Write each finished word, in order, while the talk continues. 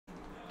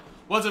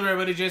What's up,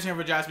 everybody? Jason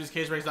here for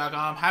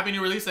JaspysCaseBreaks.com. Happy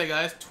new release day,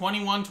 guys.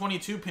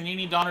 21-22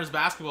 Panini Donruss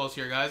basketball is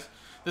here, guys.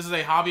 This is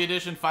a hobby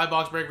edition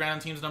 5-box break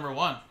random teams number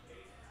 1.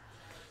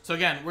 So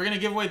again, we're gonna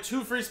give away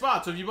 2 free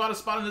spots. So if you bought a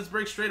spot in this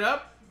break straight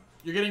up,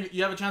 you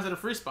have a chance at a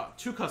free spot.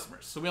 2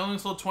 customers. So we only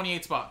sold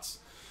 28 spots.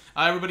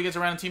 Everybody gets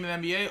a random team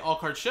in the NBA. All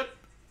cards ship.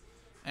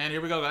 And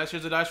here we go, guys.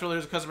 Here's the dice roll.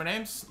 Here's the customer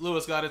names.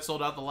 Lewis got it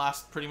sold out the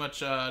last pretty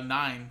much 9,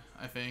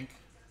 I think.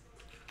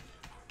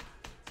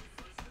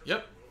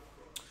 Yep.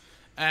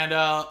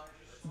 And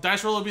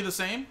dice roll will be the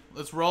same.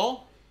 Let's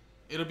roll.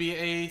 It'll be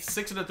a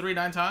 6 and a 3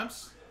 9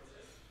 times.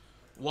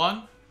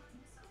 1,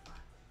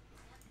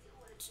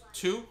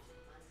 2,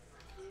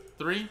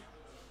 3,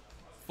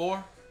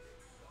 4,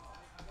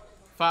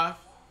 5,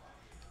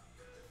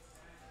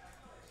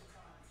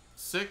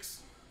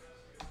 6,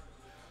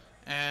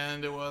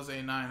 and it was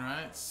a 9,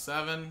 right?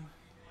 7,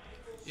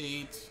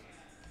 8,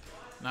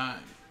 9.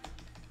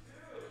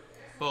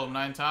 Boom,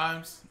 9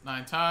 times,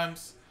 9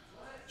 times.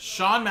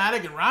 Sean,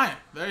 Maddock, and Ryan.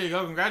 There you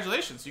go.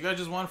 Congratulations. You guys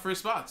just won free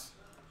spots.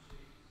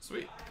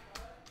 Sweet.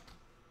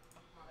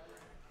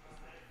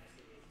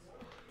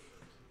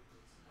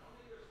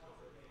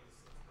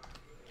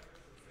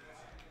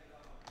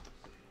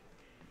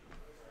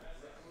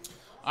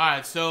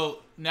 Alright,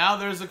 so now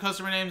there's the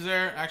customer names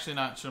there. Actually,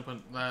 not. I should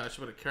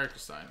put a character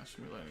sign. I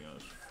should be letting you know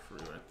it's free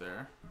right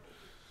there.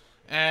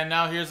 And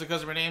now here's the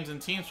customer names and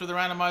teams for the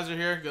randomizer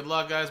here. Good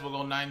luck, guys. We'll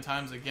go 9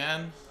 times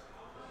again.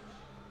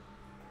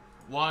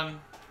 1,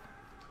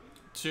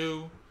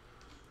 2,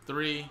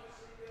 3,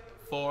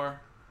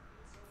 4,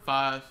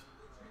 5,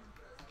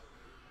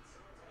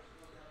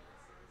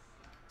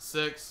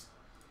 6,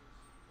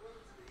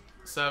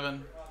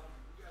 7,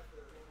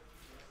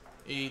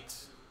 8,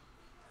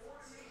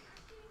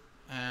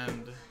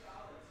 and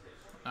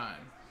 9.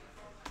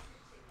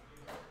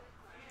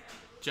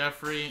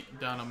 Jeffrey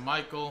down to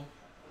Michael.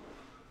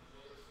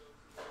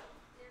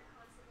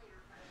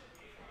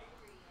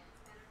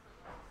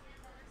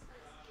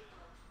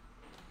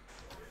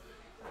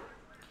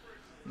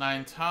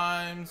 Nine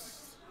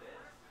times.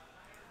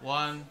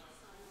 1,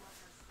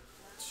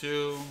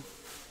 2,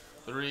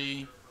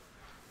 3,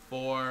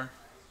 4,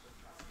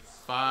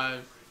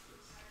 5,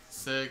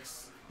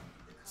 6,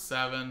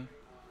 7,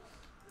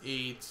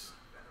 8,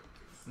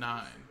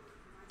 9.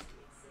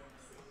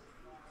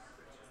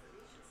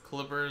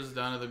 Clippers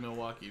down to the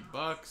Milwaukee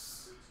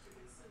Bucks.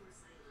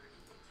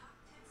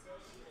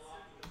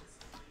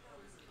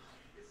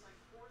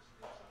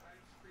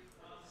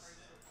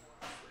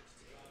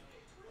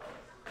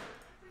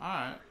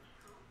 Alright.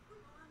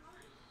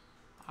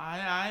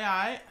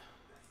 Aye.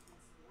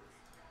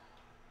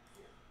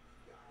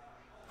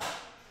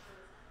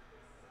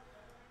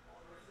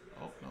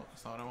 Oh, no,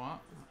 that's not what I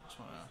want. I just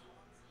want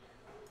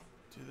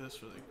to do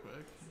this really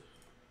quick.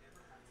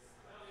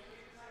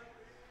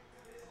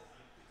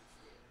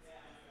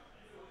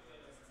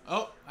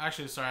 Oh,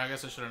 actually, sorry. I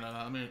guess I should have done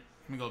that. Let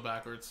me go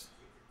backwards.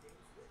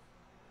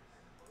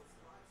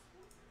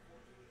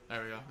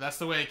 There we go. That's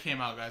the way it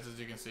came out, guys, as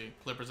you can see.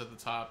 Clippers at the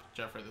top,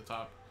 Jeffrey at the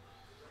top.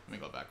 Let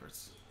me go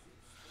backwards.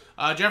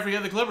 Jeffrey, you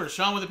have the Clippers.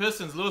 Sean with the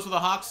Pistons. Lewis with the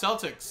Hawks,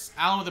 Celtics.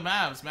 Alan with the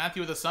Mavs.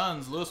 Matthew with the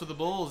Suns. Lewis with the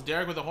Bulls.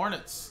 Derek with the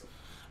Hornets.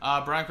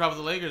 Brian Croft with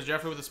the Lakers.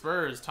 Jeffrey with the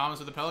Spurs. Thomas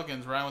with the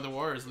Pelicans. Ryan with the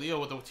Warriors. Leo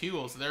with the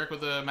T-Wolves. Derek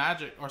with the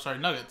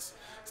Nuggets.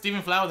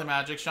 Stephen Flat with the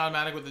Magic. Sean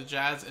Maddock with the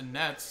Jazz and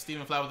Nets.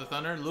 Stephen Flat with the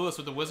Thunder. Lewis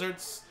with the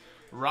Wizards.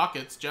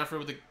 Rockets. Jeffrey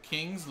with the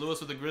Kings. Lewis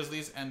with the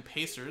Grizzlies and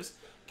Pacers.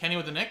 Kenny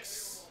with the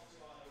Knicks.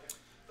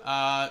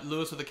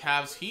 Lewis with the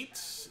Cavs,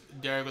 Heat.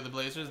 Derek with the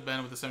Blazers.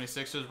 Ben with the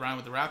 76ers. Ryan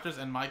with the Raptors.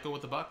 And Michael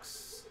with the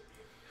Bucks.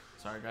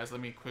 Sorry, guys. Let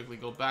me quickly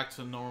go back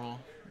to normal.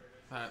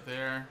 That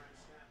there.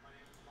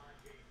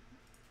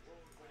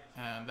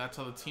 And that's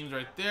all the teams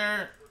right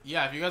there.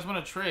 Yeah, if you guys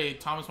want to trade,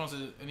 Thomas wants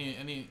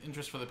any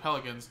interest for the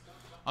Pelicans.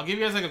 I'll give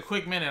you guys like a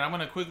quick minute. I'm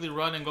going to quickly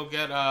run and go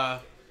get a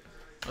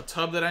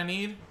tub that I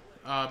need.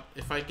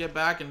 If I get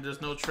back and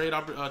there's no trade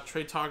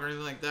talk or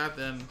anything like that,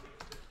 then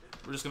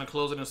we're just going to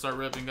close it and start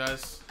ripping,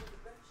 guys.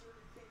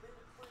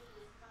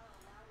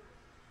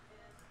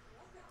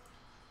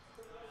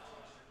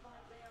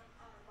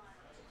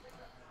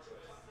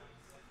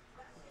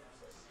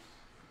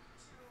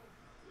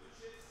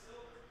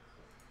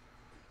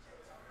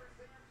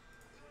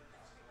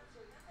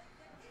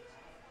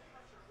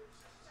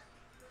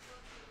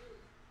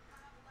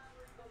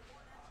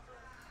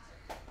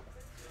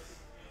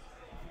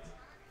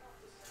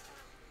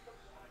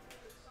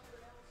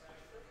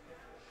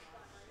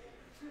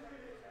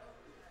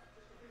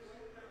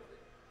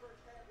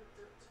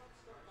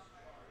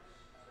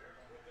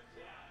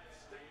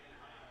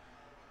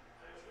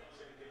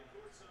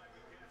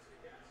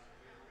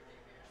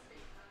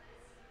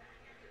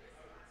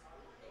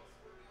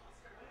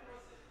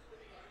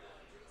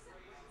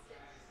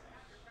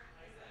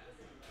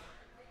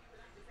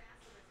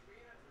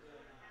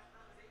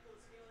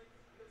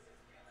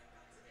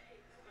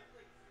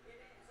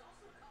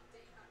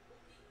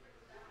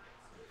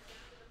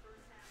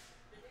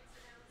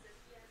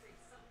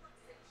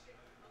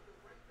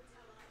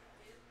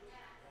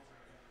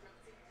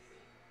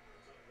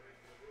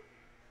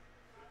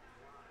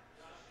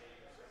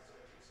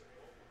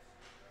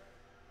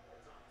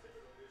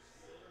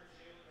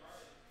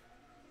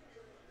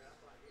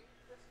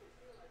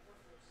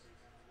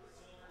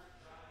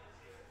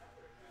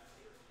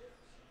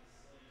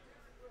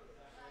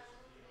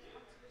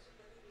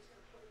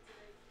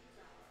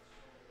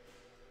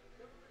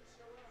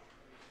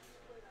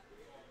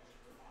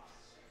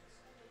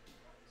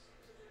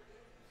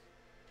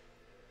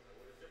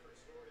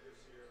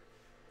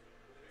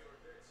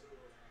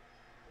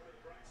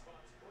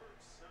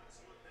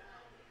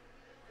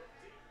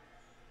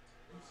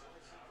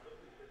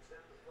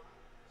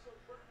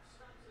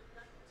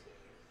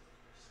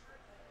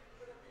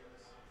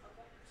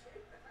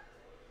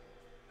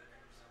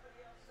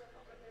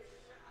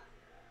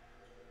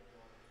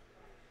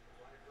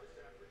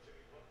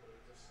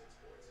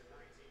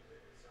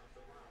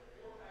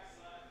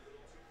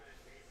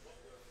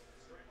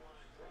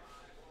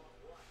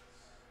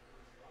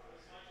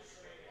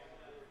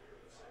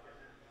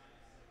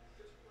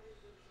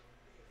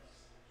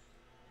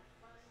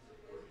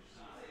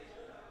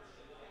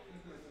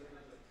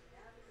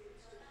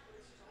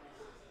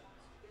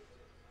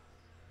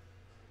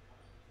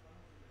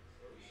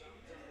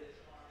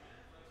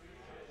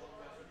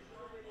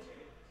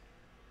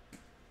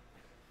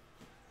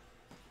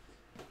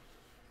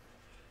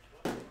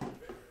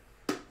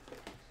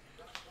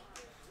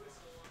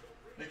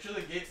 Make sure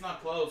the gate's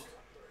not closed.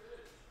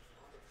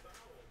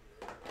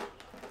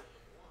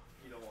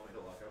 You don't want me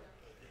to lock up?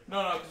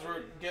 No,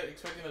 because we're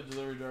expecting a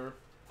delivery driver.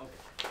 Okay.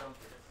 Sounds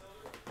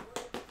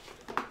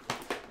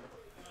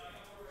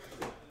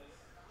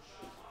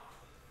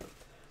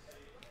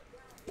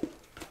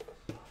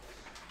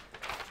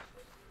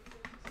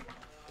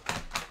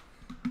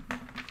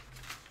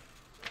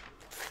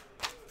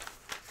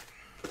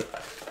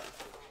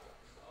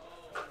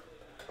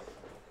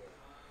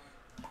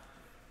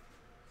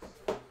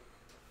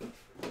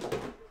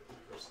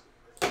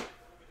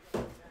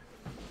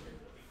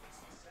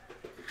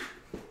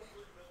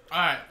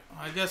Alright,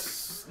 I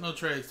guess no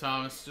trades,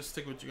 Thomas. Just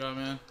stick with what you got,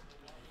 man.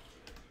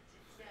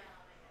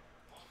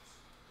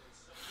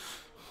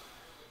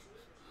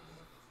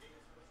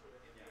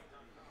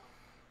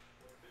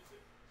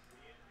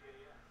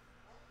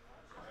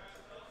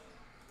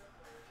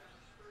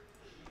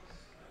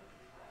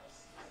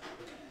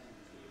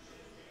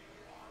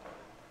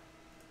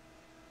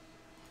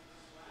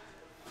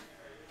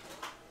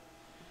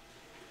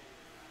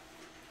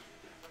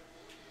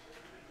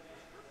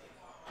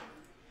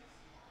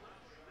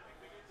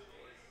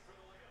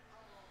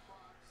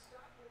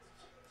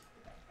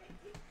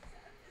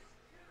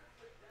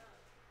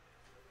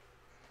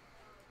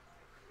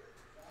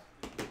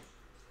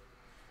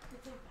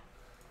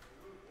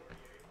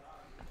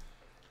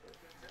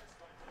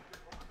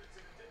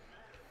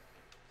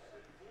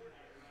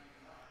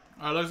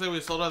 Alright, looks like we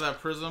sold out that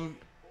Prism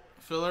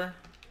filler.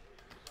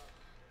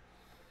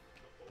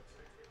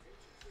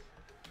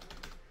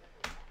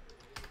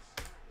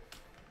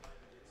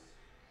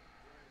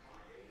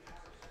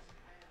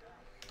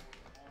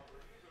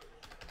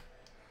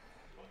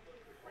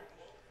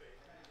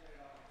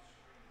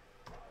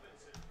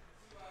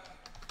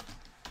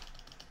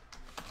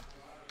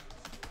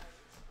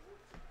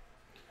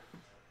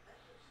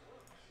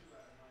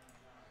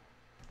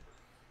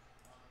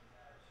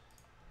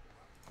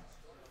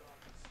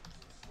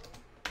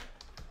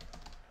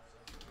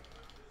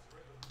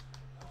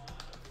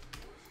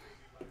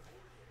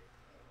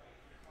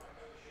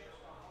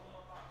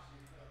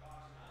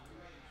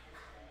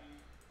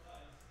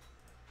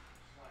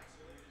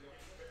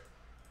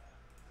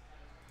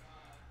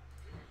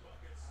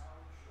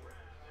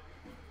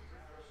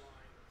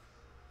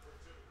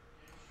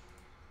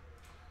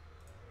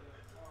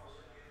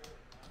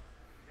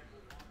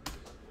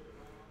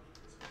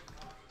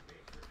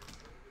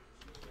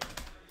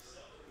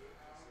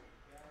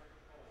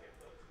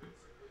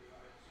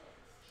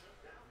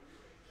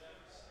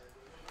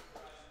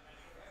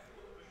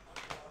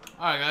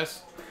 Alright,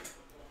 guys.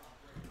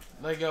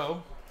 Let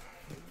go.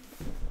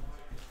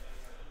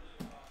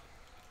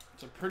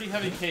 It's a pretty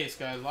heavy case,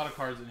 guys. A lot of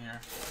cards in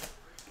here.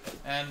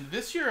 And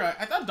this year,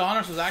 I thought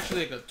Donruss was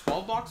actually like a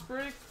 12-box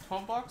break,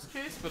 12-box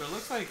case, but it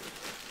looks like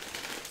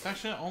it's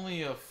actually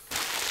only a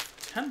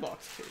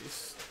 10-box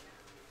case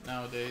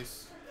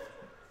nowadays.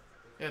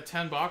 Yeah,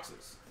 10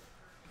 boxes.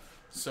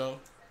 So,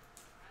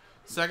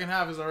 second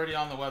half is already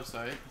on the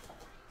website.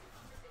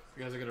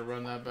 You guys are gonna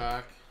run that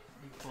back.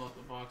 Let me pull out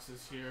the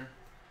boxes here.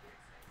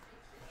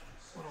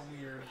 What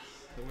a weird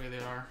the way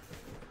they are.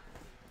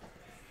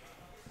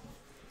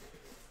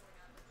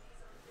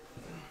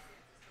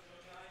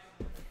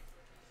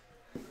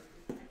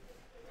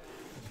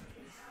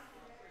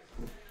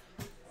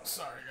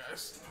 Sorry,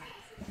 guys.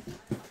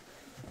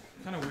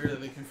 Kind of weird that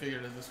they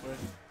configured it this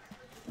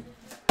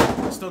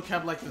way. Still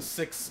kept like the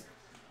six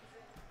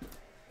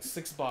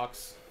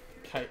box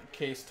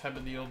case type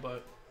of deal,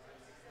 but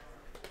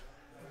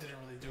didn't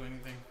really do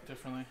anything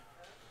differently.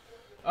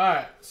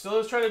 Alright, so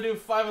let's try to do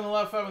 5 on the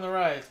left, 5 on the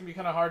right. It's gonna be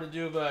kind of hard to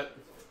do, but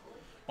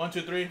 1,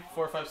 2, 3,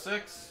 4, 5,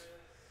 6.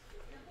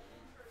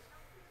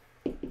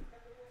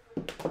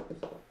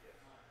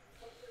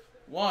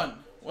 1,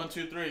 1,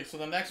 2, 3. So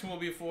the next one will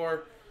be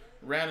for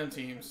random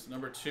teams,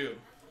 number 2.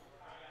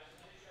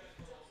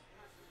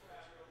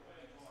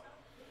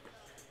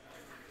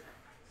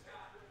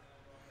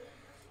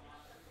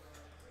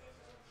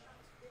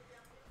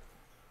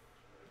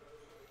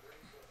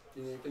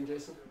 You need anything,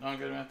 Jason? No, I'm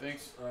good, man.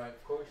 Thanks. Alright,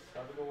 of course.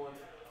 Have a good one.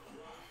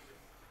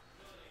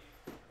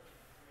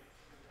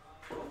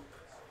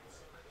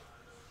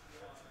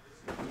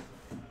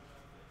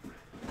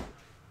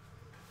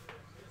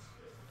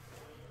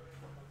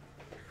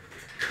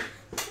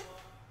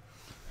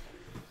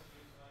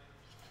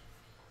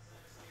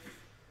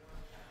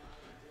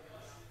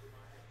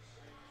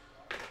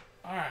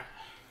 Alright.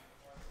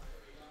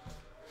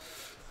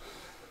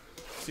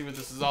 See what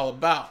this is all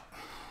about.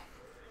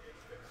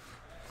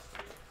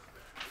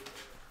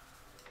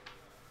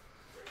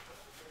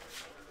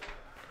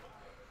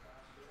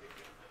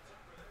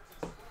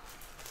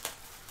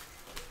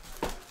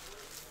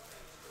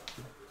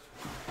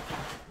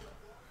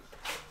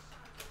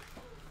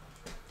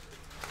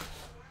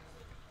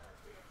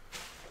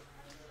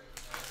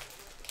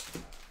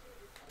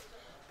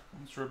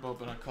 Let's rip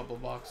open a couple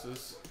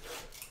boxes.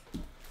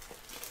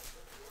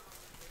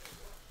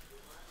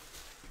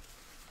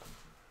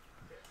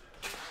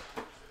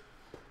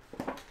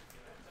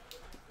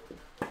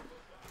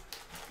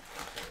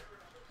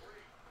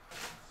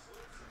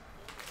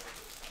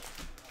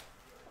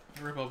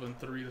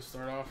 than 3 to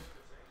start off.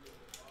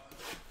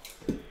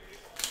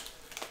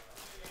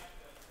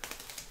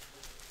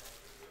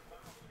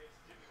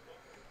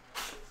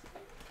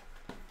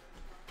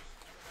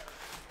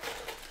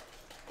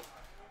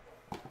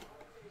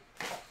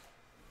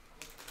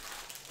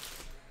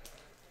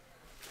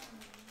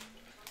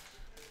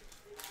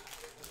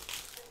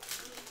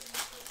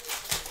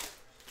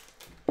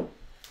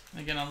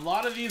 Again, a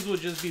lot of these will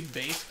just be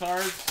base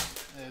cards.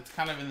 It's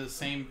kind of in the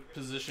same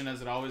position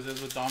as it always is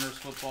with Donruss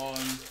football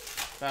and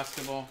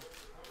basketball.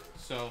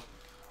 So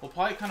we'll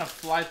probably kind of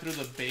fly through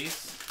the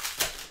base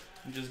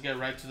and just get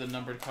right to the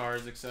numbered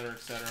cards, etc.,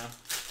 etc.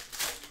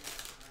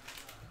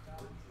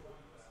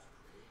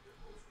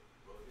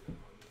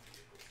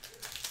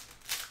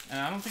 And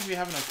I don't think we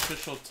have an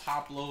official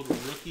top load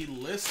rookie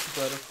list,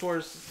 but of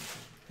course,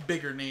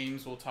 bigger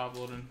names will top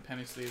load in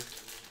penny sleeve.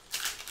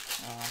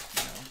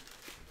 You know.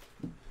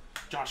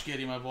 Josh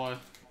Giddey, my boy.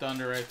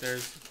 Thunder right there.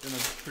 Has been a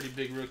pretty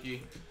big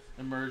rookie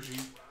emerging.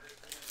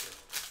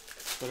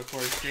 But of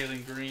course,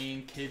 Jalen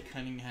Green, Cade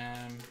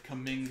Cunningham,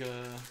 Kuminga, you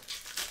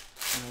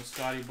know,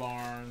 Scotty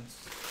Barnes,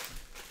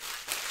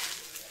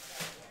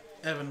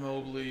 Evan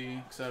Mobley,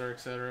 etc.,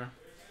 etc.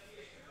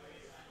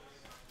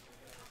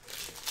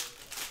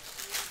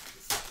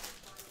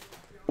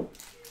 But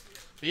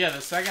yeah, the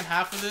second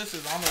half of this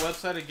is on the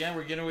website again.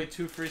 We're giving away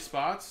 2 free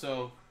spots,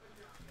 so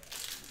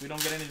if we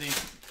don't get anything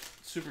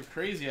super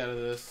crazy out of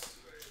this,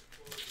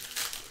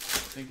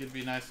 I think it'd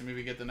be nice to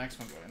maybe get the next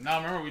one going.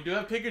 Now remember, we do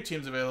have pick your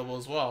teams available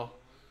as well,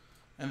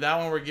 and that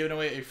one we're giving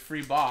away a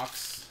free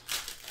box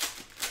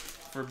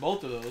for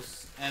both of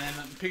those. And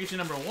then pick your team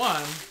number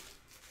 1,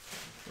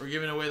 we're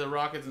giving away the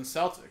Rockets and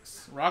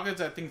Celtics.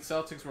 Rockets, I think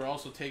Celtics were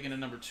also taken in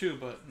number 2,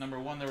 but number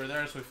 1 they were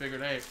there, so we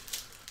figured, hey,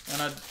 why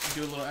not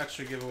do a little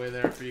extra giveaway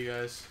there for you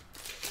guys.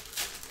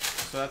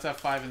 So that's at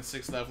 5 and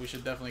 6 left. We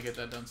should definitely get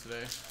that done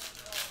today.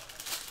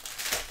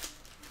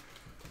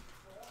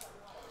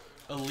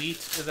 Elite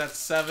is at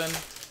 7.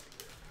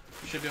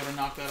 Should be able to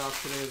knock that out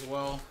today as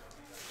well.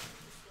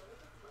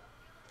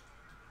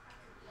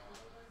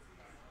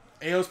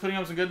 AO's putting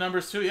up some good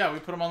numbers too. Yeah, we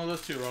put them on the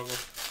list too,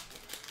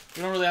 Rogel.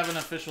 We don't really have an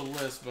official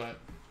list, but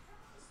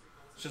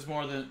it's just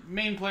more the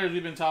main players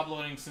we've been top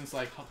loading since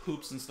like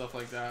hoops and stuff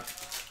like that.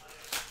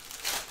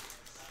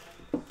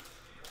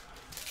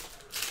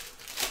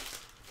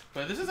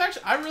 But this is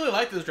actually, I really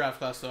like this draft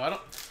class though. I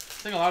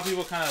think a lot of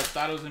people kind of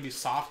thought it was going to be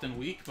soft and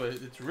weak, but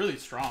it's really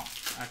strong,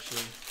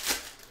 actually.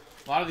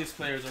 A lot of these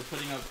players are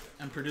putting up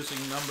and producing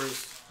numbers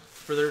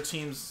for their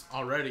teams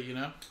already, you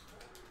know?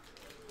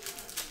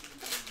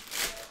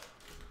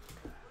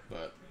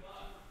 But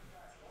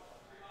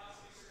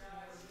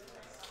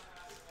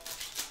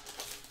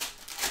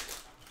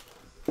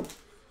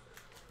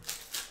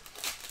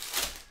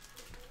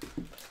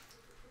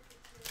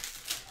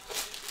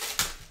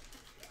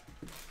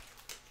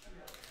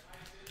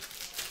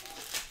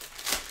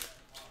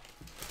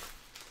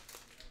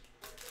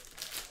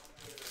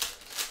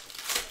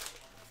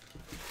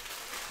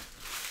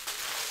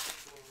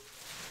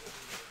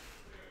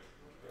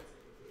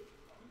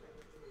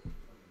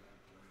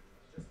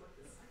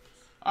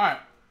alright,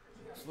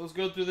 so let's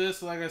go through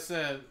this. Like I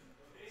said,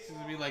 this is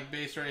going to be like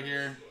base right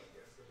here.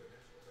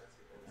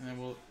 And then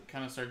we'll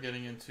kind of start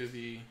getting into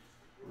the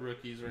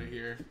rookies right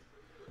here.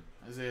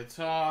 Isaiah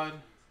Todd,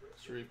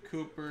 Sharif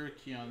Cooper,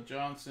 Keon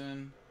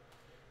Johnson,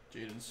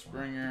 Jaden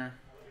Springer.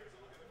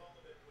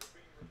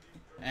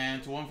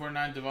 And to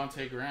 149,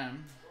 Devontae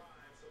Graham.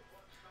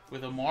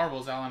 With a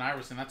Marvels, Allen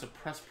Iverson. That's a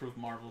press-proof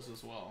Marvels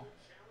as well.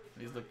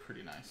 These look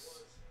pretty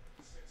nice.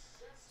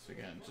 So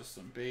again, just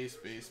some base.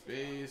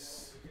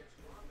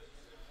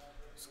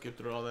 Skip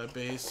through all that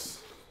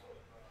base.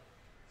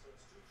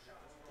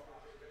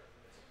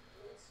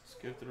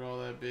 Skip through all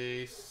that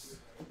base.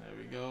 There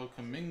we go.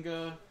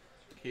 Kuminga,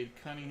 Cade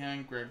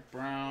Cunningham, Greg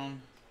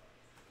Brown,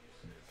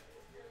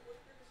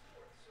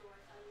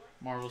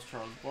 Marvel's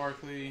Charles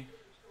Barkley,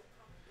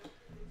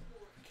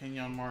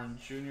 Kenyon Martin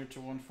Jr. to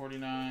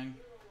 149.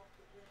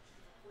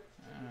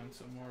 And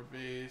some more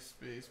base.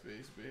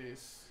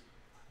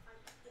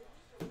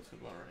 That's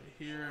about right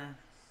here.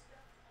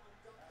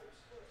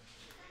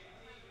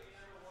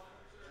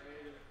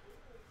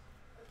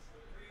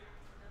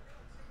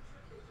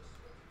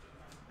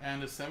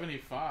 And a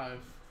 75,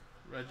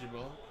 Reggie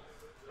Bull.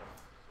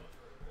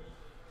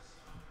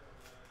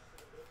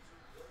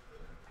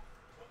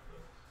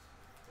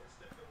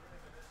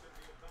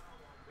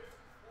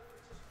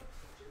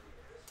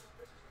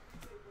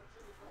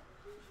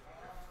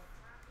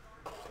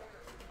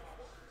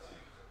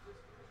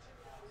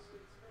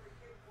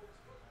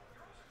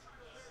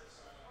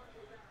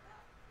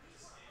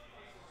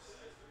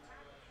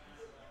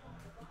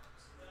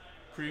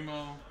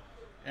 Primo,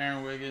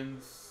 Aaron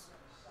Wiggins,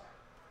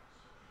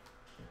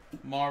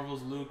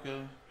 Marvels,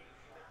 Luka,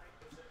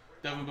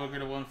 Devin Booker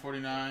to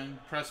 149,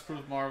 Press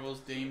Proof Marvels,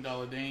 Dame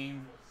Dollar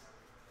Dame,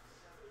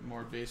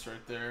 more base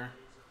right there.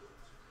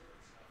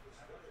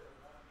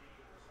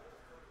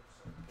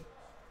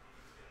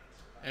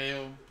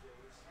 Ayo,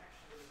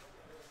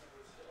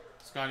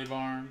 Scotty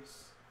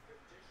Barnes,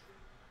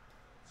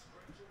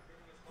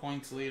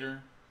 Points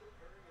leader.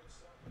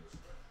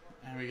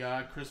 And we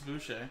got Chris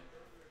Boucher.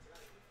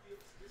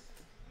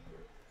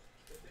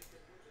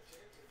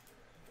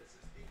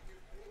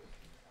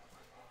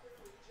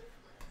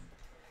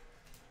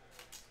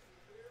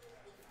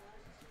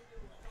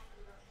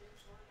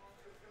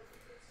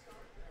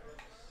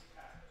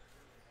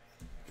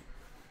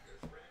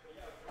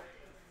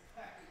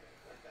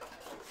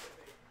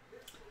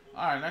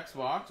 Alright, next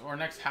box. Or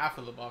next half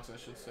of the box, I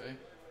should say.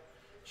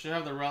 Should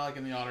have the relic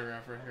and the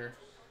autograph right here.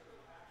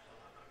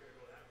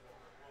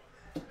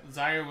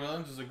 Zaire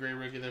Williams is a great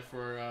rookie there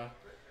for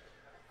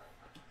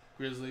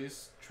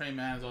Grizzlies. Trey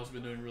Mann has also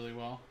been doing really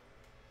well.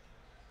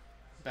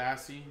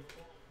 Bassie,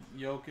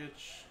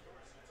 Jokic.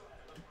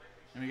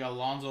 And we got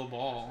Lonzo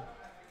Ball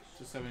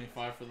to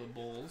 75 for the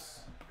Bulls.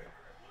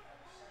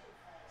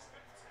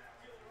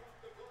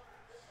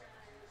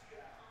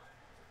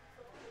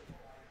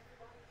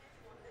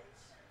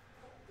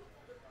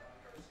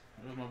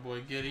 There's my boy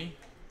Giddey.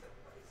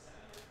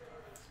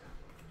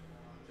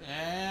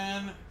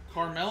 And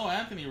Carmelo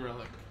Anthony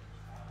relic.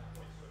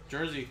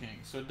 Jersey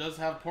King. So it does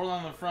have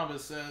Portland on the front, but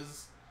it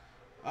says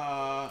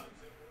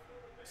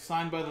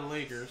signed by the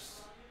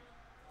Lakers.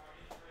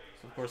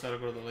 So of course that'll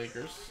go to the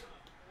Lakers.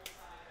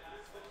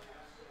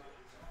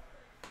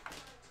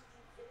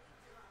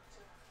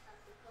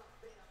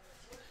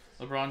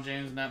 LeBron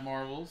James Net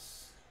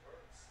Marvels.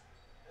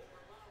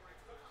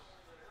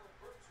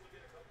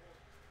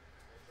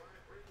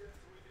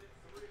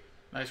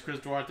 Nice Chris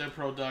Duarte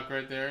Pro Duck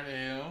right there at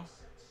AO.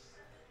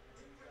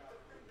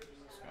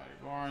 Scotty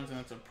Barnes, and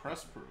that's a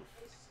press proof.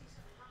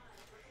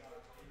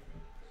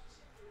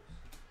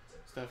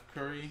 Steph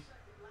Curry,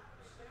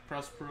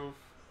 press proof.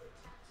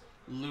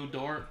 Lou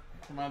Dort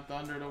from Mount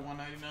Thunder to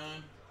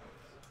 199.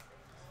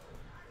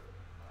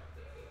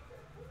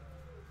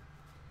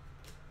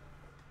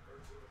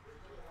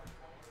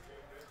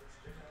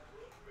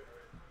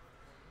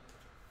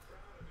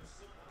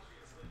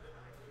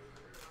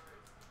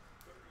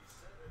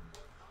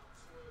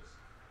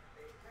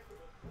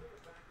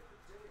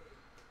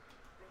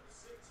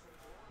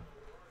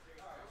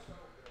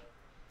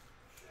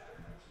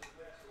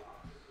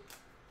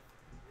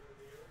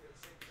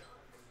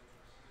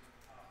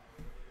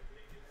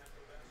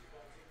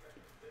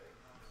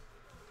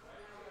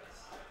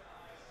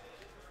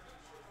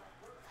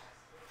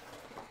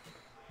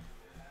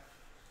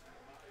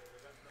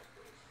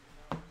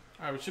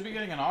 Alright, we should be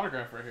getting an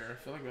autograph right here. I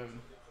feel like we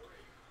haven't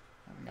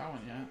got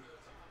one yet.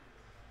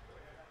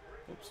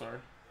 Oops, sorry.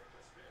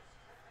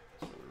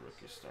 That's where the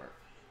rookies start.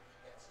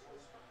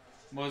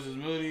 Moses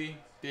Moody,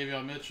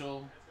 Davion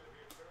Mitchell,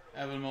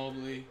 Evan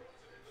Mobley,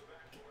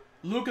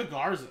 Luka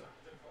Garza.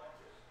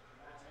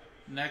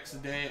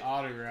 Next day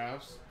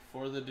autographs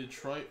for the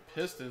Detroit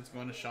Pistons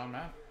going to Sean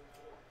Matt.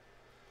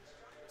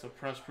 It's a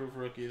press proof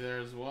rookie there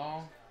as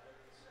well.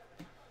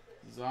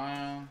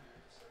 Zion.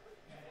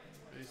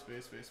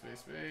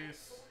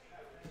 Base.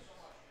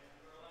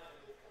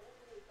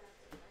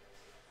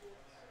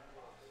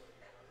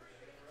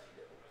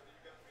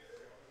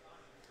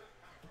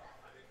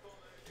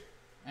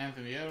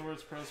 Anthony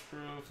Edwards press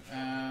proof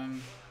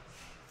and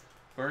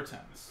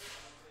Bertens.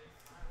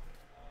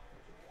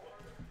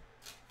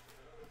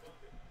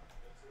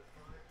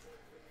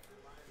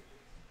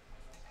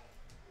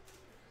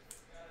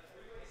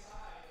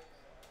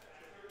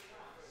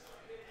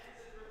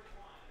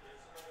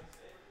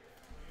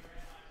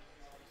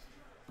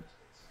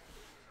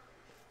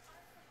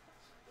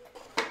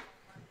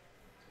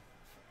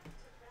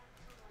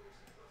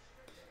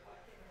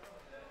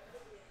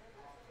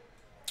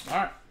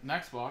 Alright,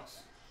 next box.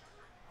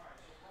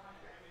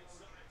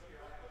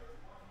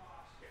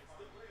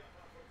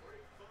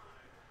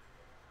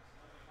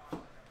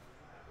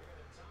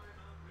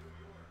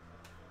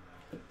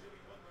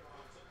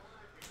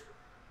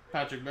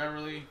 Patrick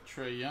Beverly,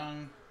 Trae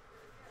Young.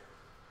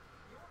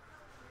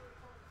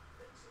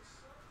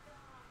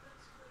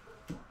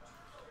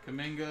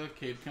 Kuminga,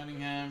 Cade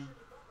Cunningham.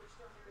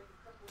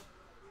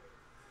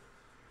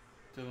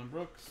 Dylan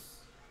Brooks.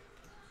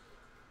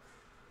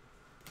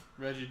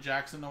 Reggie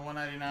Jackson to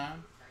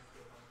 199.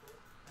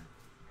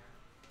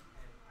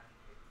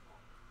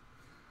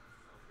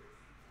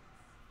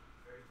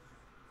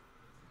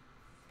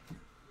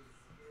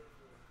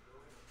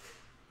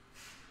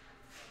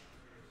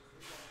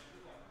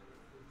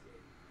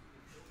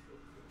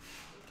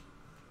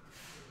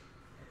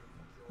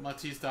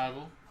 Matisse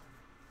Thybulle.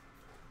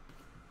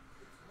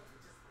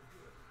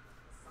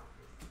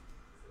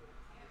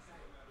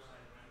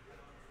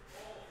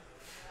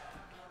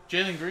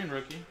 Jalen Green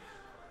rookie.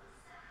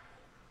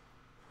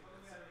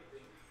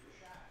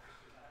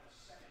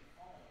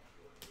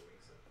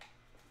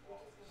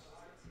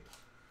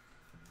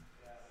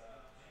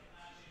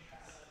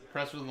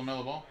 Press with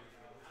LaMelo Ball.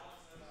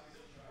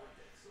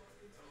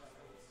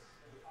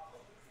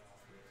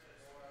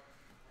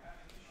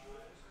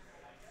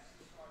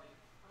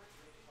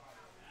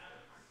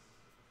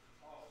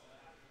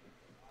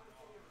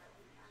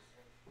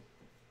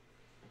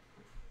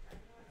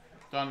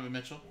 Donovan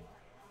Mitchell.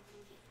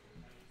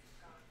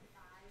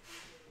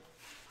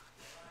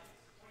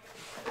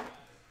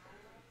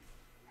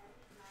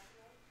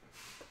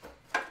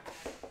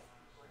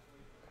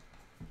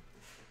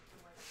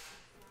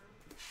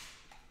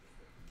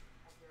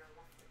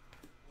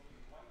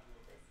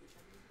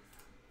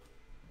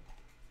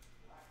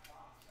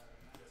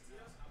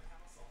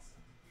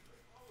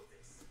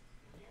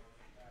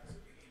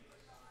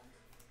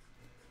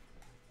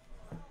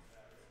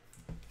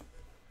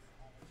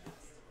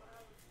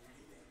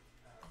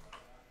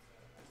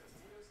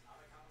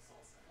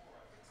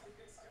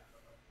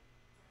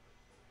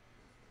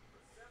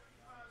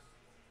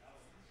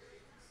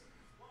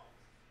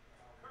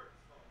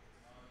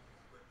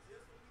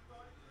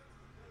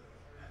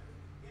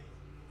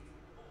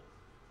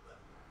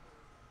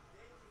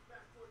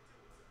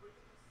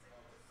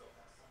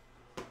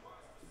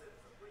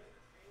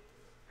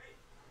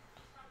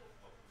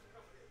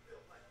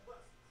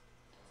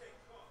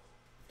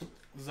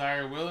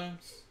 Zaire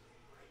Williams.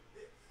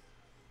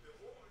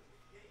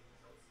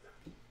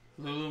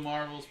 Lulu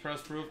Marvels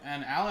press proof.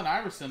 And Allen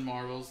Iverson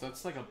Marvels.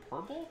 That's like a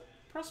purple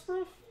press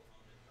proof?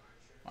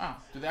 Wow.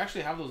 Do they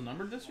actually have those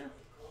numbered this year?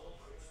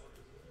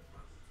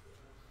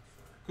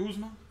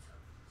 Kuzma.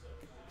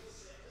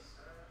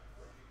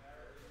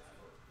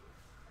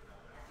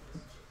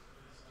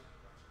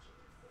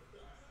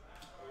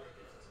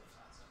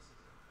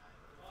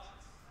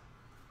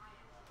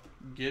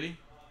 Giddy.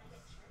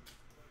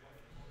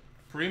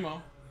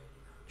 Primo.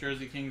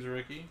 Jersey Kings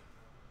rookie.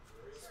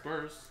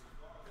 Spurs.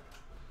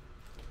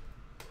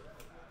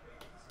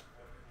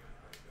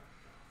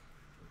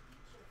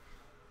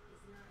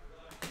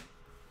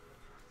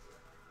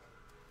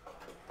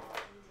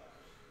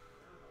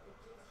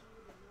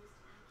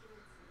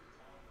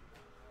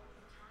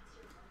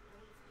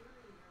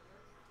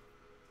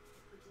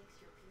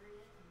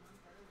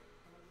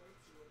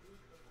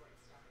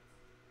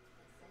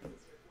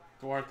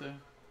 Duarte.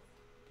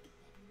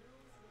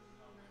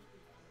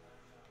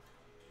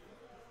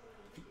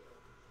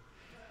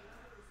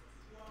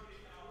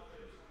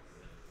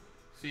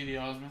 CD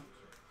Osman.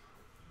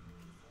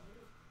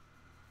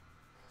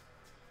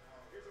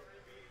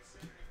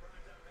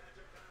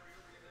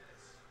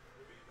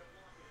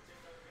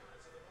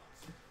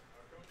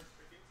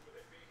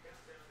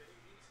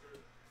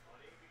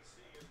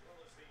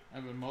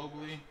 Evan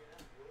Mobley.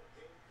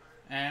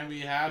 And we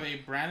have a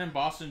Brandon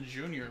Boston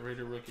Jr.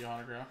 rated rookie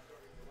autograph.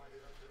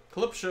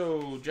 Clip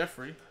Show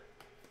Jeffrey.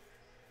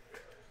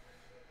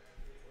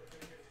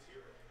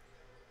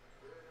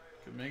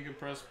 Kaminga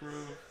press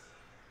proof.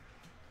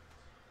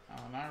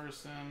 Allen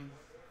Iverson.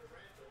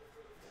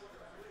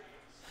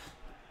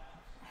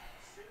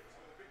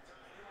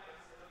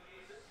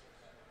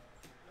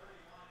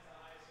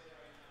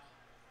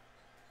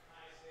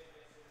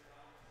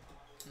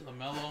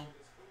 LaMelo.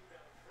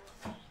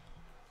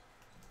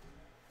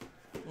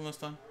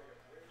 Almost done.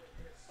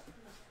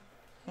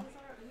 Huh?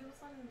 He was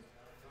on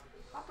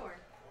Hawthorne.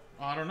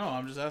 Oh, I don't know.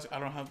 I'm just asking. I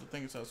don't have the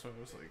thing, so I was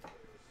like,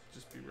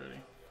 just be ready.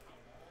 It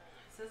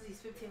says he's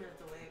 15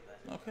 minutes away,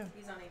 but Okay.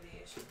 he's on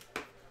aviation.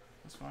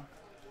 That's fine.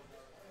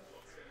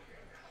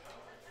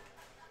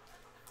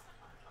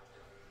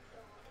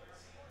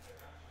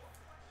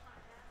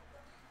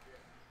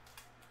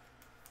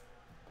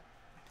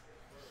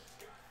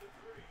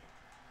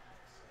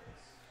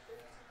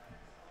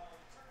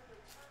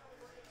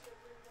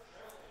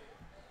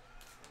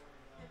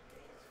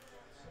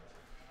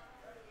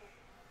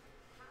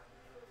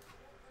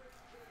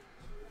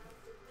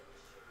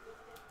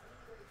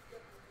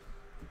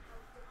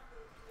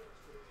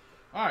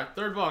 All right,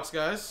 third box,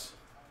 guys.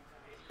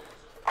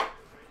 So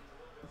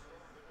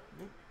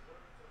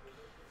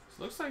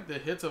looks like the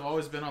hits have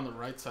always been on the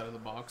right side of the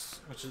box,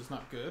 which is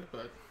not good,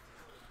 but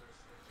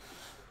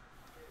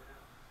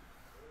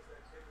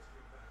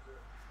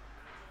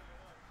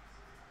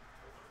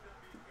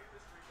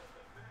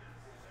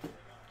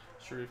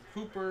Sharif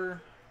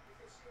Cooper.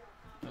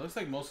 It looks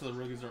like most of the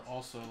rookies are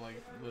also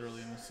like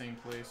literally in the same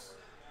place.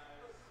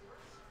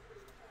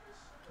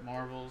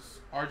 Marvels.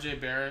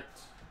 RJ Barrett.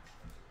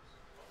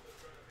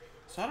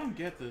 So I don't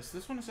get this.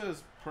 This one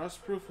says press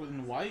proof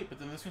in white, but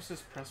then this one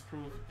says press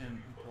proof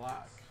in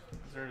black.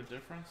 Is there a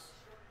difference?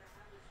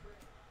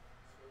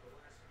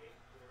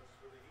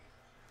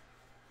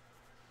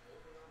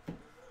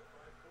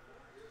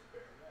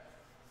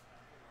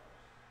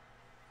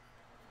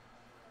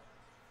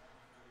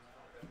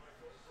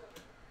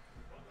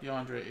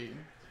 DeAndre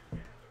Ayton.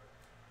 He's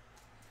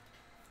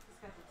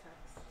got the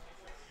text.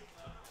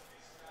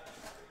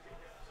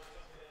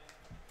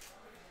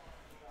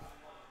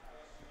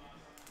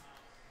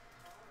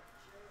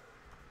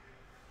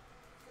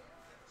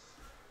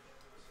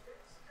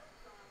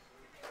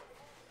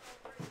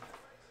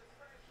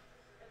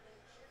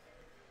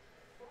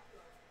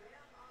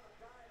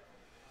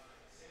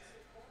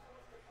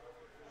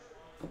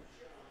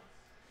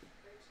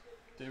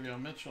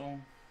 Davion Mitchell.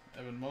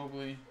 Evan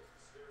Mobley.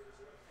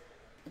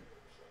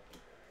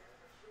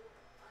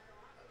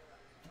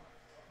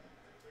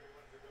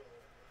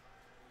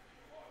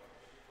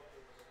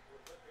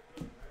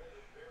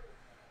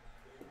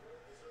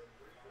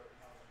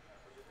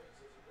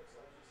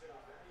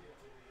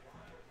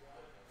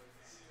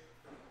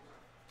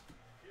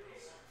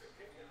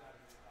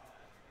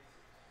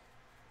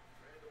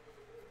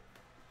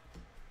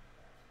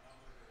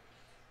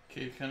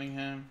 Cade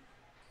Cunningham.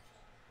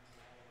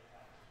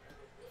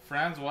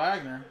 Franz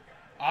Wagner.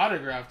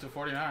 Autograph to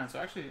 49. So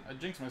actually, I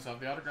jinxed myself.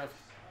 The autograph,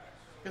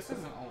 I guess,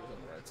 isn't always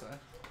on the right side.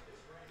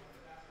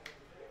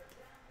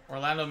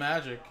 Orlando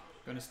Magic.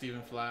 Going to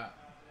Stephen Flatt.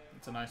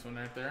 It's a nice one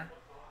right there.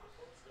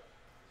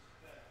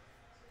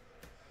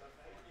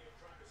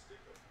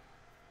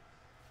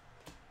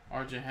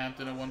 RJ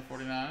Hampton at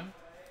 149.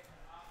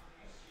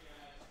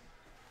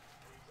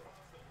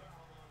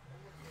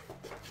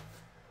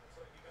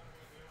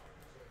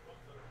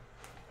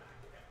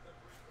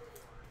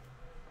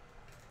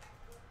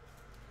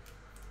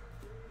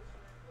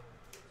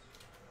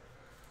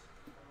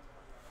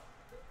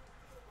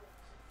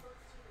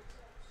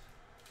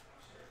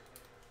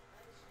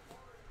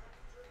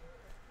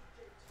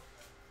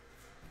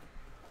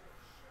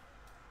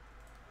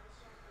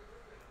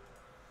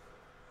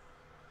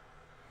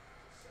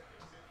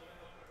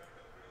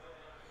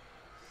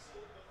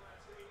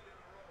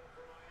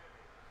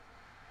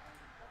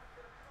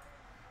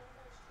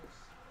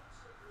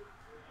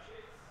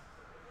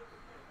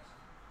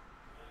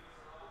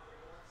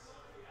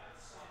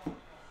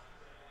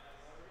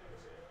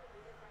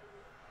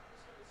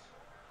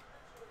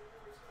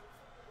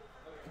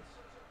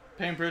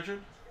 Payne Pritchard.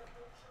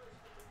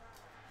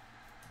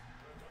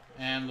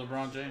 And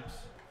LeBron James.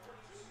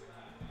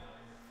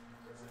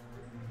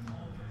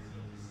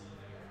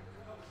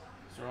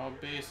 These are all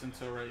base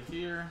until right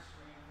here.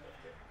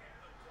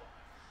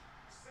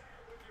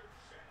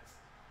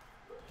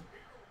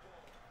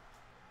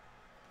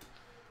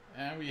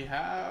 And we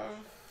have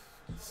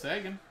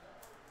Sagan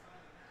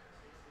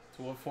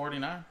to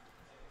 149.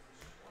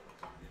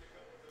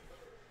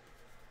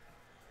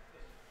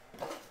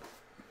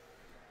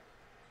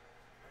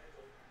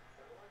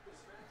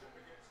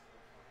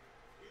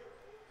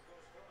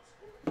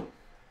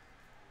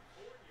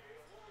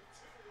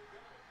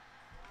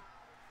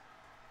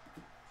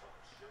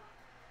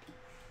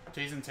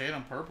 Jason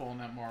Tatum purple in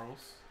that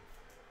Marvels.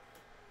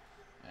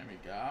 And we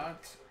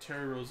got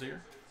Terry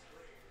Rozier.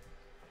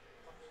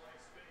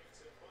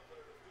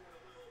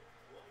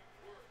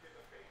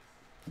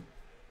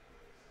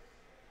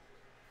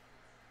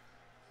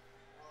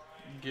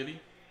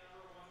 Giddy.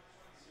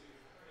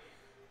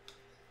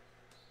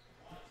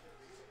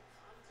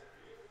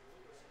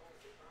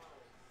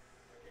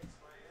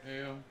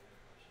 Ayo.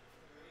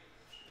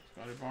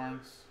 Scotty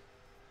Barnes.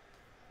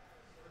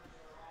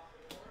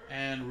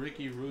 And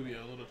Ricky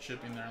Rubio, a little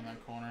chipping there in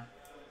that corner.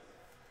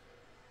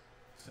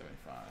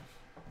 75.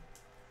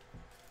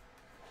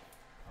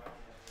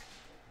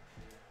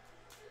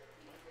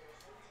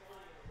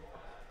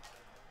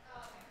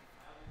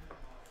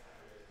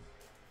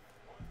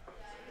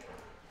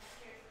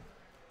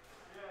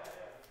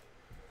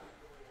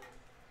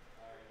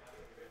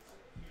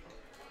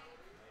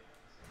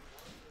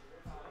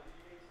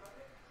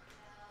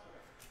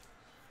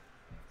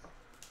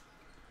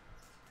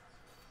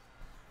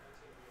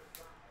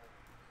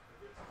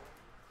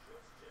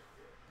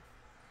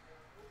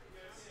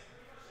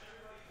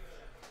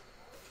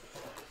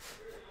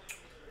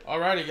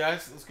 Alrighty,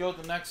 guys, let's go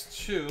with the next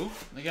two.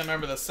 Again,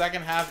 remember the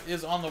second half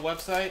is on the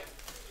website.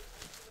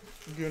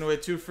 I'm giving away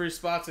 2 free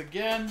spots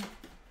again.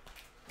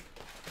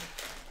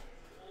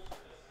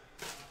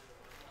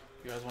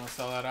 If you guys want to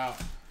sell that out.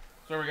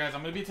 Sorry, guys,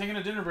 I'm going to be taking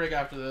a dinner break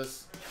after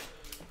this.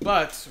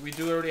 But we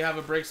do already have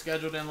a break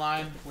scheduled in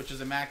line, which is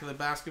Immaculate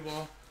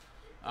Basketball.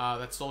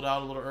 That sold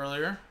out a little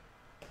earlier.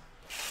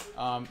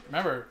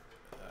 Remember,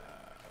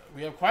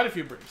 we have quite a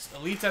few breaks.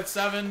 Elite's at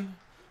 7.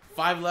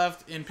 5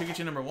 left in pick your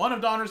team number 1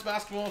 of Donruss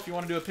Basketball. If you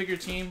want to do a pick your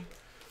team,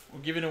 we're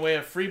giving away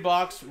a free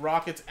box,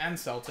 Rockets and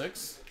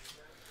Celtics.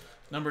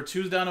 Number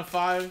 2's down to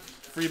 5.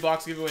 Free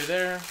box giveaway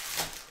there.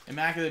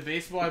 Immaculate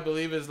Baseball, I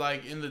believe, is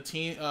like in the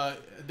team,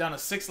 down to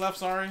 6 left,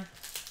 sorry.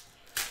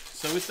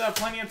 So we still have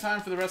plenty of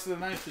time for the rest of the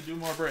night to do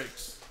more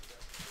breaks.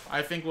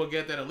 I think we'll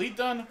get that Elite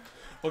done.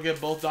 We'll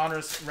get both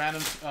Donruss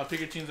random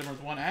pick your teams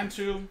numbers 1 and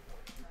 2.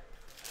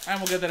 And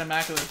we'll get that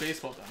Immaculate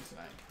Baseball done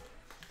tonight.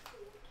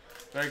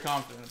 Very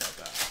confident about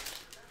that.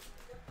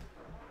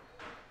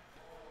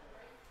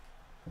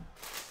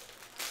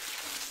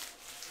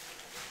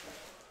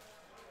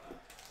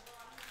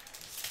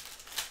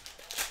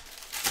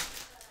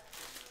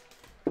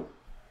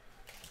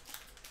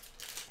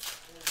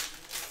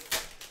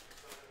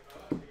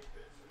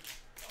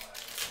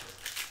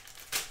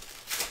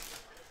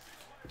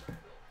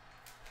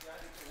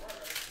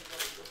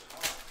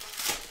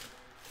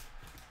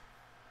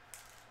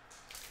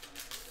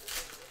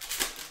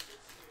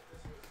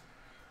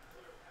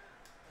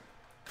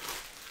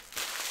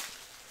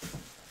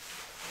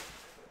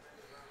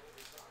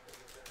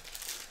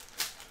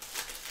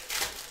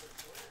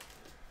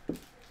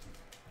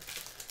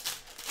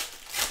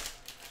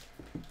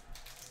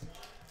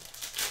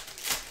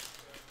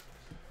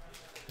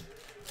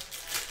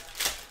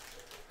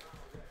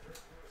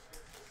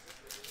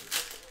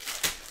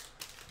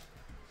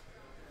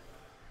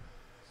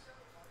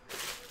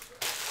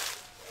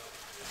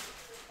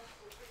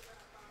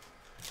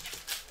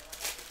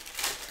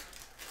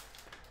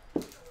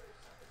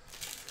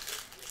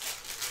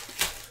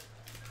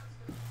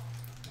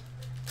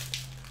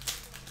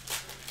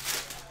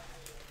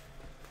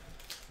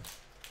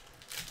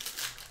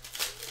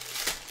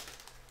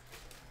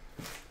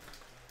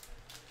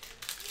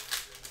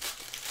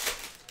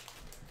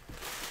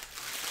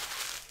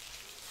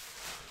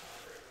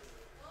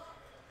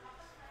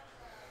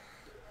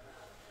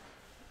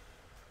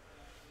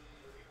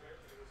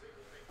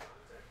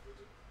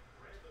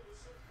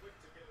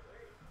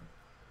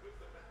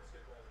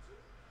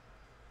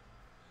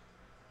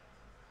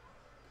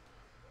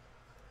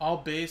 All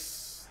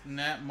base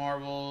net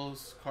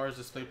marbles cards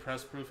display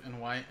press proof in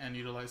white and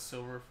utilize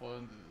silver foil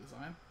in the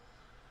design.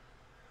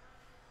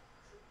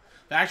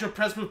 The actual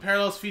press proof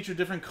parallels feature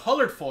different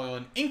colored foil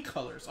and ink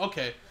colors.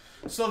 Okay,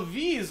 so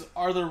these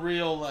are the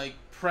real like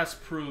press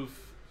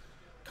proof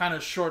kind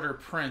of shorter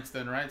prints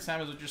then, right? Sam,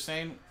 is what you're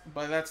saying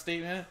by that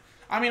statement?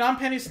 I mean, I'm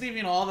penny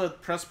sleeving all the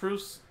press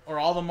proofs or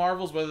all the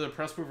marvels, whether they're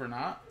press proof or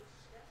not.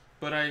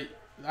 But I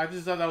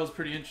just thought that was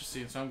pretty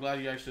interesting, so I'm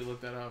glad you actually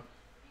looked that up.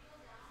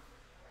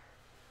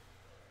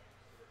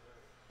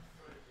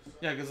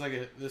 Yeah, because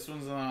like this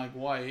one's on like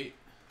white,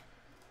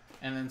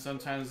 and then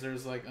sometimes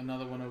there's like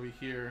another one over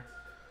here.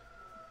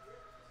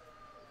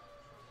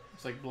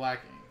 It's like black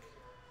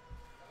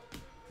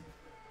ink.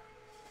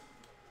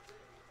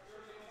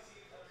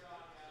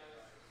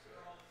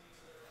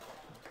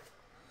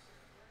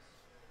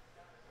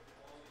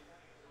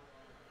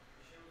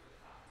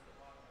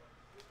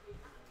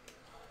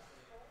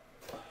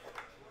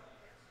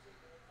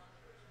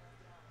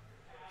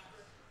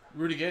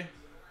 Rudy Gay.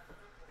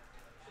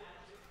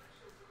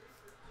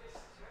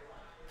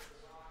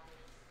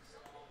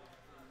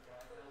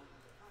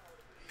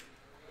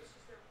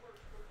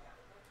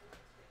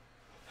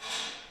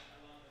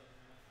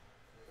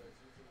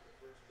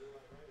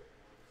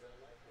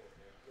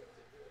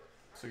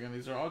 So again,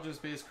 these are all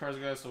just base cards,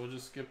 guys, so we'll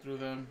just skip through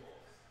them.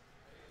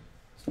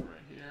 So right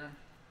here.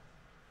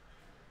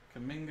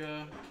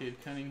 Kuminga,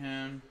 Cade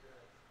Cunningham,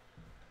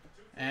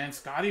 and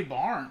Scotty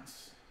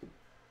Barnes.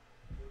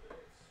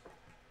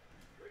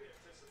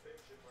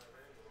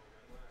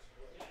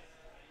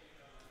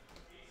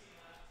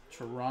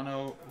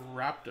 Toronto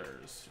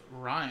Raptors.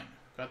 Ryan,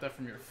 got that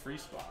from your free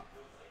spot.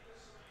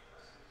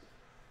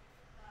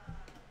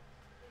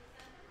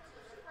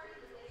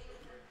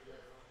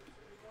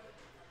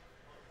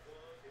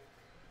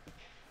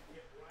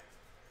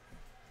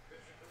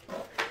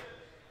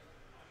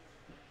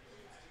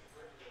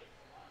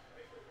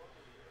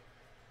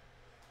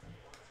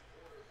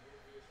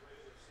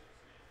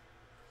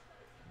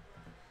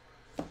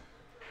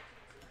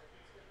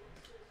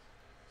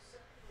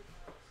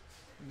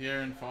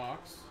 De'Aaron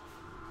Fox.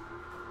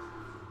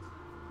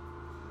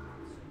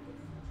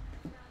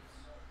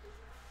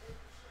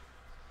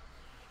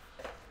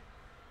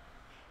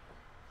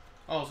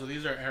 Oh, so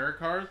these are error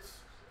cards?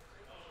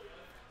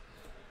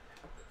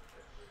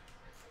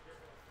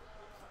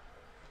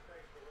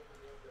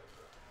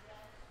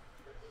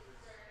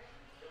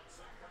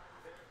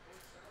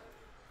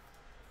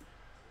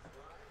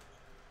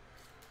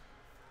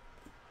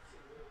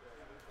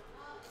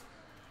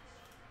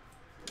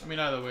 I mean,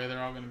 either way, they're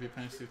all going to be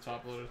penny sleeve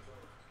top loaded.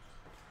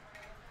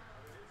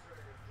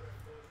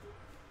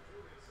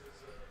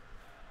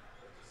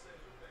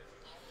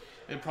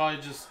 They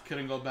probably just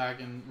couldn't go back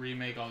and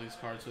remake all these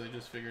cards, so they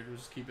just figured we'll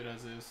just keep it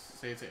as is.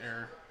 Say it's an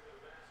error.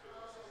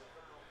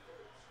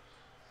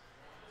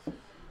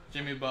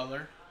 Jimmy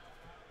Butler.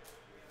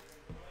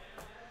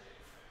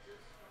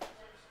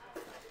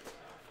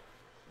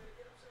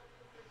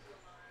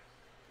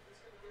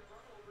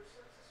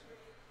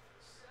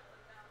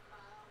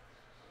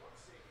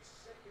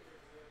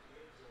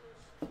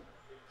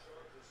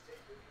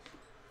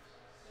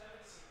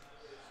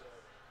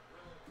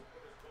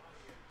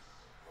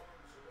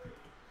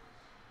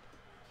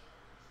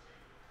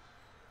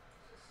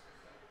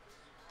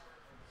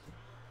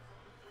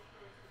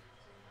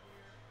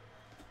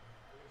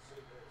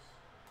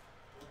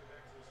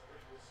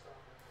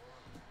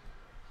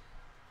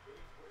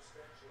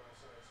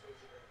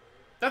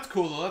 That's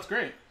cool, though. That's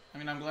great. I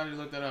mean, I'm glad you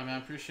looked that up, man. I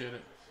appreciate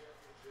it.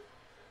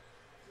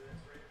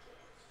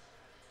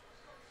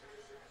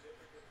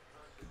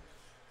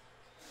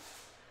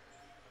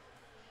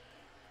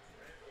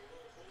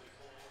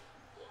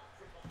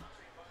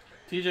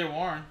 TJ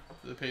Warren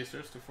for the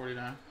Pacers to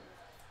 49.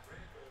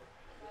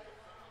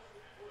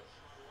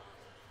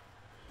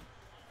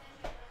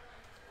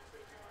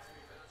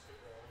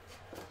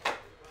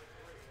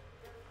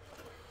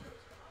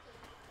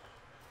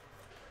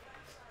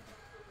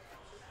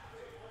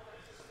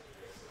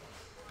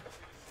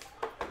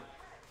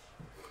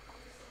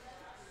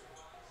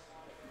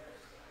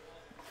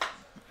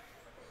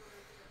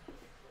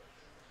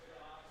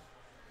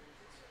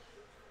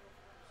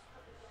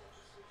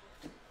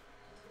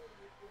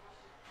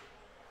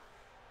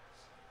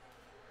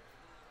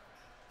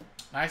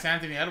 Nice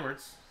Anthony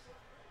Edwards.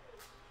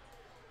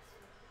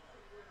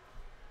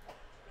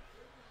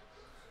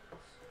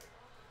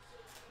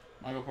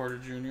 Michael Porter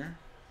Jr.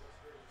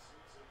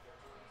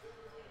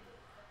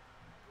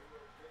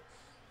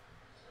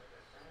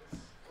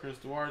 Chris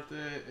Duarte,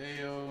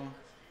 Ayo,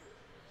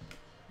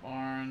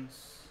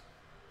 Barnes,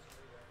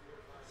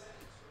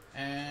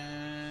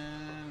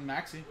 and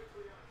Maxey.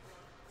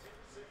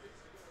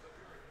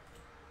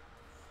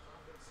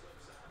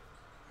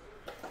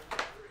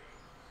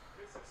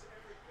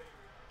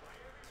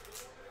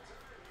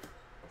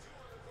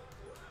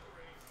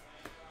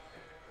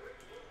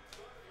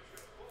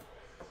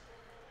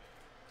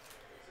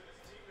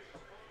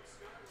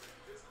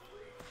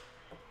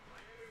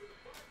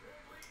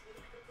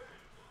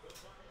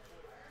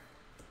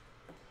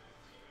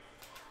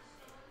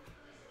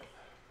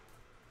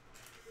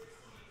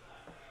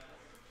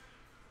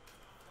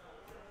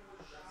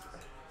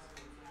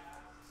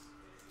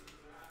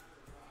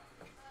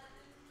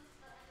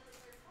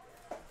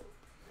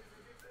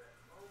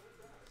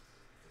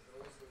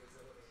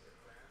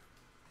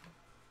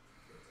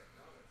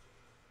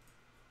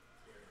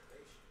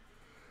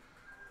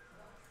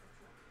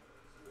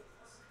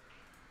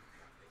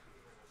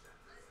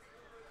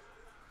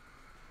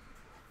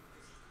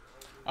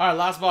 All right,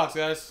 last box,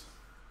 guys.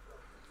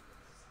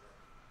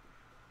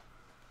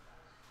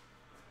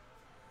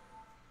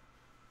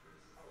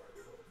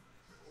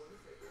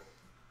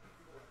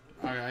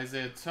 All right,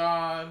 Isaiah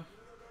Todd.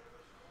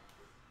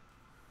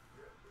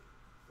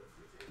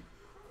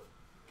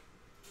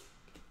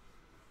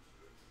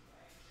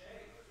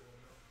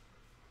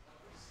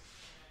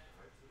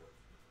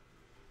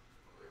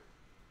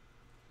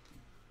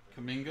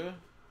 Kuminga,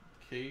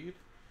 Cade.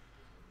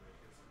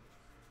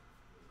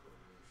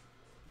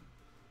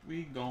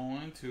 We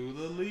going to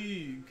the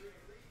league.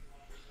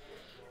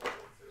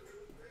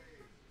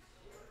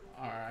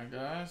 Alright,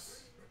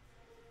 guys.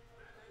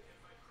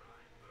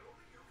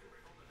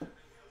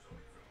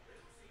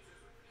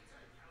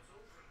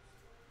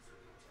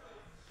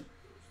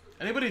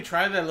 Anybody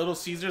try that Little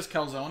Caesars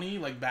calzone,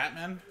 like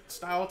Batman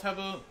style type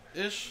of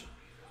ish?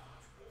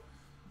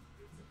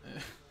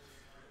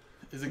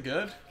 Is it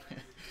good?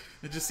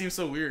 It just seems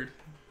so weird.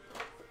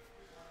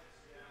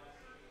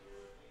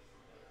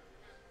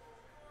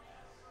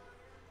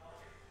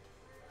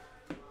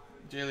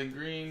 Jalen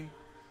Green.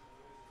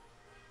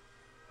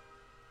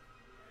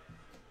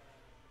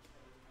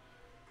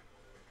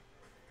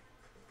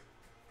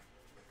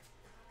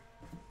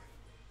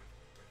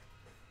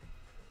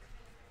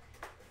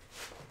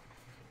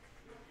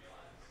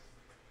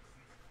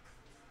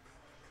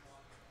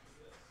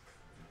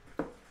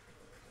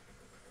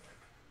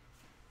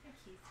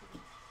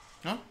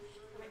 Huh?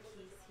 My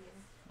keys here.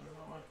 I don't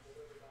know why.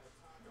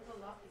 There's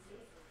a lot of these.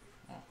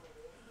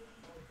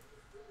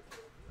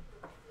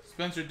 Oh.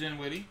 Spencer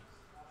Dinwiddie.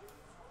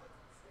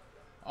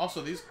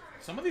 Also,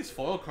 some of these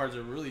foil cards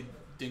are really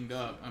dinged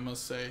up, I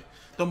must say.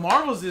 The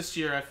Marvels this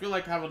year, I feel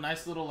like have a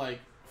nice little like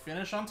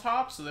finish on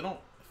top, so they don't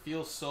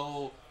feel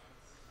so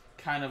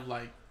kind of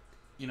like,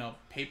 you know,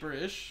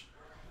 paper-ish.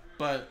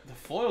 But the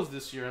foils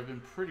this year have been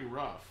pretty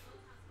rough,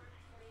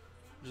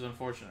 which is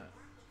unfortunate.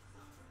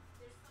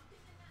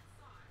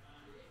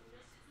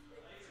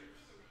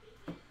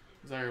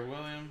 Zaire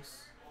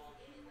Williams,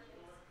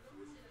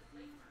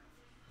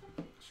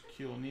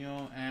 Shaquille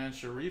O'Neal, and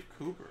Sharif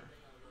Cooper.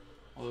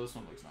 Although this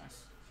one looks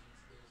nice.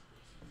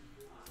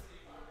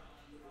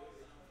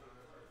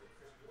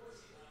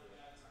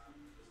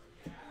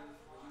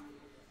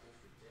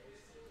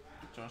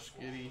 Josh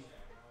Giddey.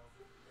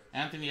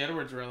 Anthony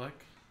Edwards relic.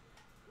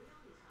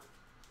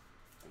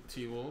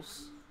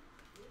 T-Wolves.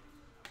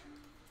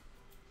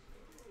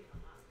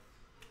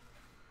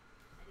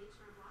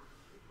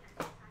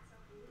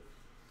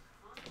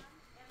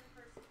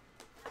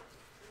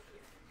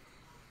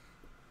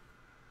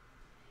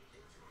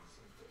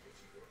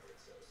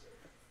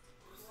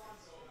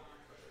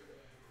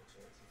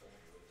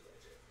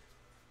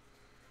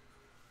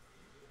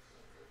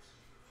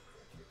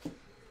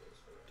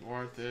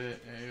 Duarte,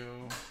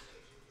 Ayo,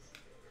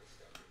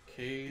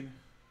 Cade,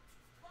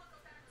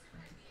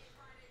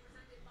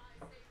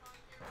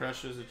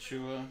 Precious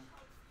Achua.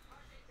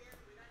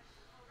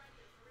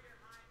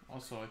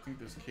 Also, I think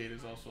this Cade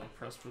is also a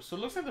press pro. So it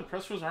looks like the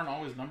press pros aren't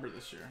always numbered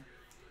this year,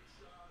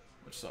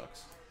 which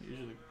sucks. They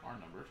usually are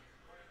numbered.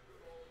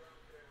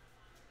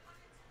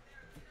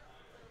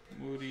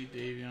 Moody,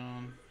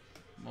 Davion,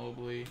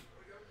 Mobley,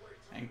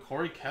 and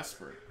Corey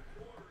Kespert.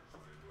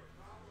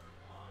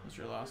 That's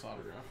your last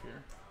autograph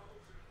here.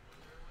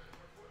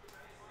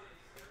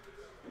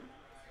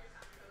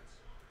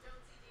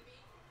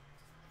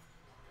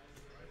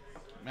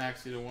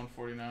 Maxi to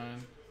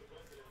 149.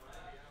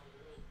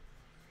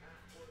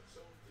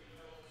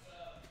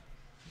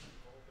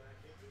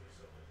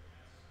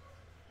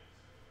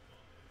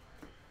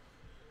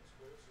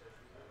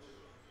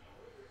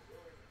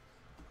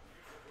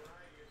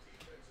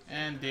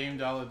 And Dame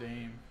Dollar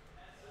Dame.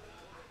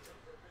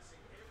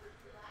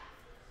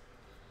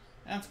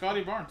 And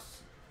Scotty Barnes.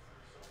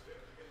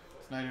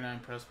 It's 99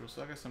 press pro,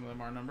 so I guess some of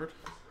them are numbered.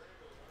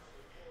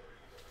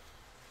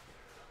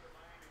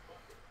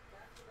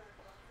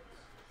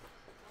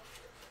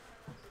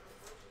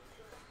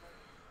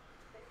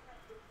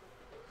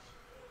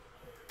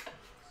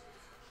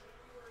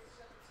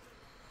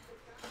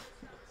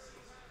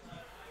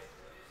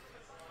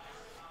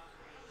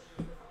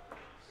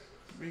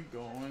 We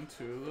going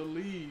to the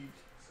league.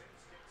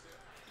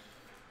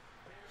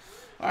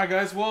 Alright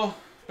guys, well,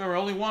 remember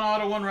only one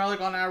auto, one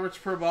relic on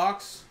average per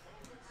box.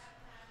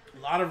 A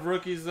lot of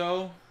rookies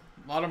though.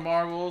 A lot of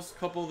marvels. A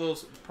couple of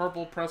those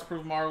purple press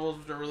proof marvels,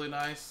 which are really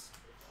nice.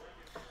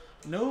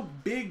 No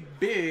big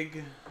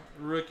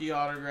rookie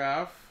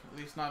autograph. At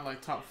least not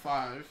like top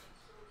 5,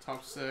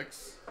 top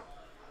 6.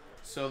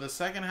 So the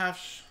second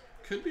half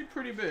could be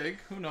pretty big.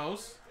 Who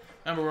knows?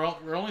 Remember,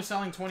 we're only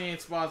selling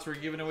 28 spots. We're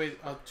giving away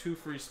 2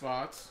 free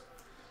spots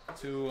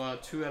to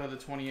 2 out of the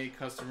 28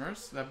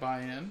 customers that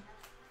buy in.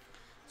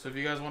 So if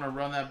you guys want to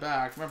run that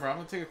back, remember, I'm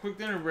going to take a quick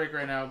dinner break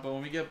right now, but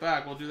when we get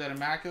back, we'll do that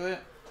Immaculate,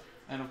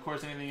 and of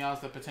course anything else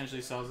that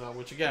potentially sells out,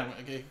 which again,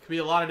 it could be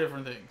a lot of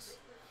different things.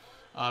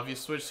 If you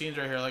switch scenes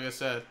right here, like I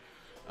said,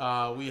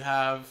 we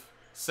have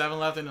 7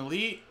 left in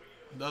Elite,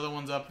 the other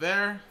one's up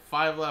there,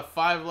 5 left,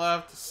 5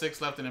 left,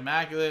 6 left in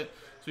Immaculate,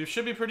 so we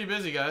should be pretty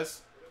busy, guys.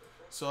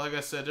 So like I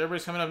said,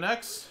 everybody's coming up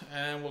next,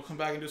 and we'll come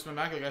back and do some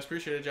Immaculate, guys.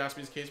 Appreciate it.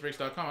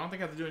 JaspysCaseBreaks.com. I don't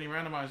think I have to do any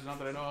randomizers, not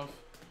that I know of.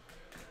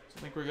 So I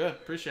think we're good.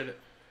 Appreciate it.